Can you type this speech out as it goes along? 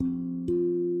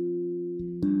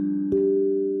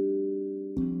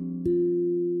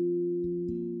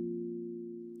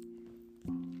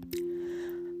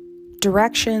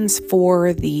Directions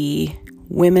for the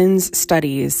Women's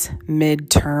Studies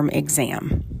midterm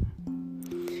exam.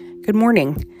 Good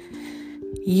morning.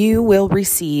 You will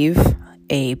receive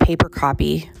a paper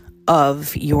copy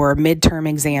of your midterm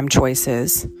exam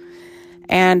choices,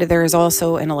 and there is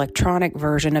also an electronic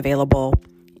version available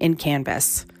in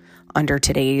Canvas under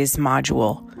today's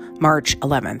module, March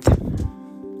 11th.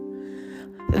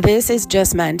 This is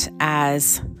just meant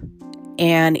as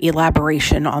an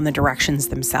elaboration on the directions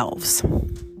themselves.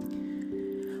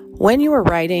 When you are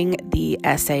writing the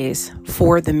essays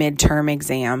for the midterm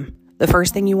exam, the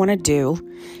first thing you want to do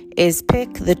is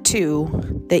pick the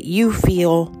two that you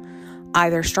feel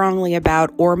either strongly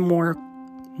about or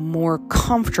more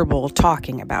comfortable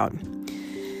talking about.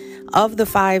 Of the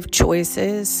 5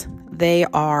 choices, they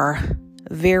are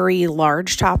very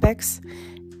large topics,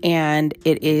 and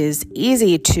it is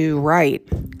easy to write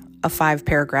a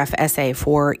 5-paragraph essay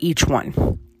for each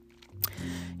one.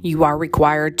 You are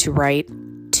required to write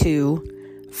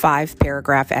 2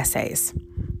 5-paragraph essays.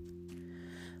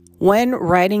 When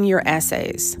writing your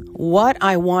essays, what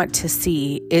I want to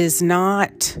see is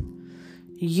not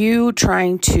you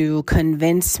trying to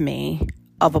convince me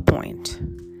of a point.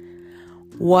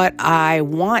 What I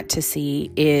want to see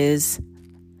is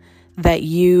that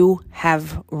you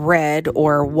have read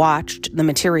or watched the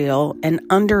material and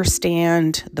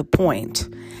understand the point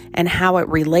and how it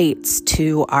relates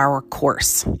to our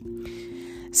course.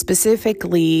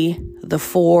 Specifically, the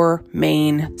 4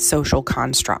 main social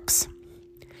constructs.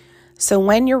 So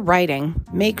when you're writing,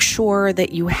 make sure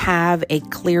that you have a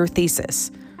clear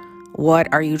thesis.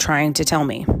 What are you trying to tell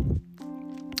me?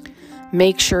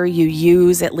 Make sure you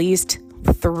use at least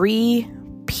 3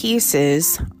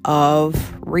 pieces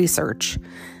of research.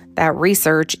 That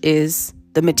research is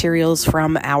the materials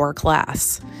from our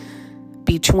class.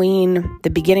 Between the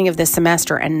beginning of the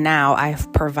semester and now,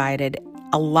 I've provided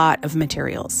a lot of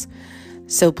materials.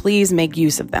 So please make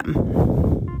use of them.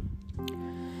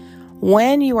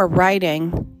 When you are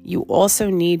writing, you also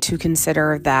need to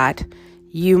consider that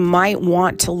you might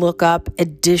want to look up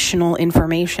additional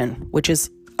information, which is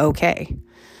okay.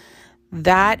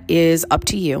 That is up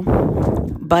to you.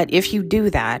 But if you do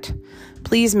that,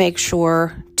 please make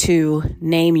sure to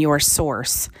name your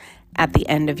source at the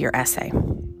end of your essay.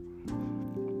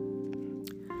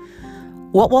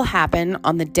 What will happen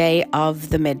on the day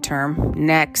of the midterm,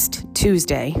 next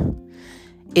Tuesday,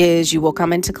 is you will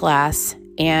come into class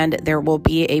and there will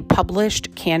be a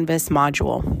published Canvas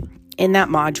module. In that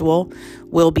module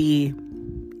will be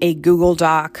a Google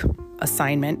Doc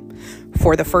assignment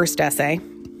for the first essay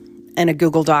and a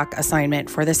Google Doc assignment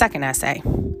for the second essay.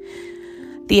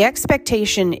 The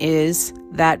expectation is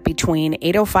that between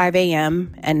 8:05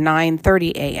 a.m. and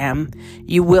 9:30 a.m.,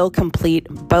 you will complete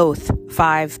both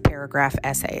 5-paragraph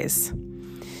essays.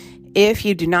 If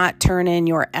you do not turn in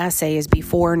your essays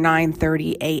before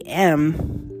 9:30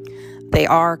 a.m., they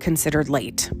are considered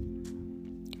late.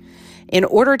 In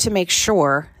order to make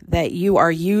sure that you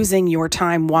are using your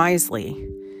time wisely,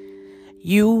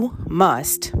 you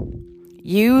must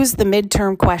use the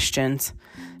midterm questions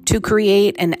to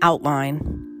create an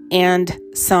outline and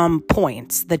some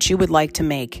points that you would like to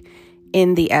make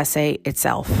in the essay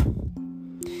itself.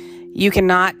 You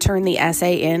cannot turn the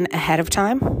essay in ahead of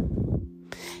time.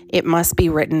 It must be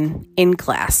written in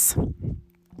class.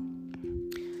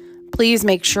 Please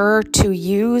make sure to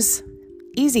use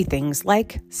easy things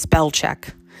like spell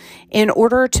check in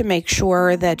order to make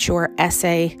sure that your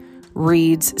essay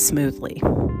reads smoothly.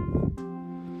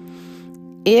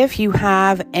 If you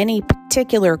have any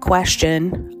particular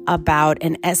question about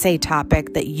an essay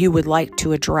topic that you would like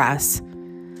to address,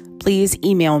 please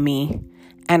email me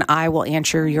and I will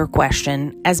answer your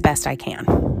question as best I can.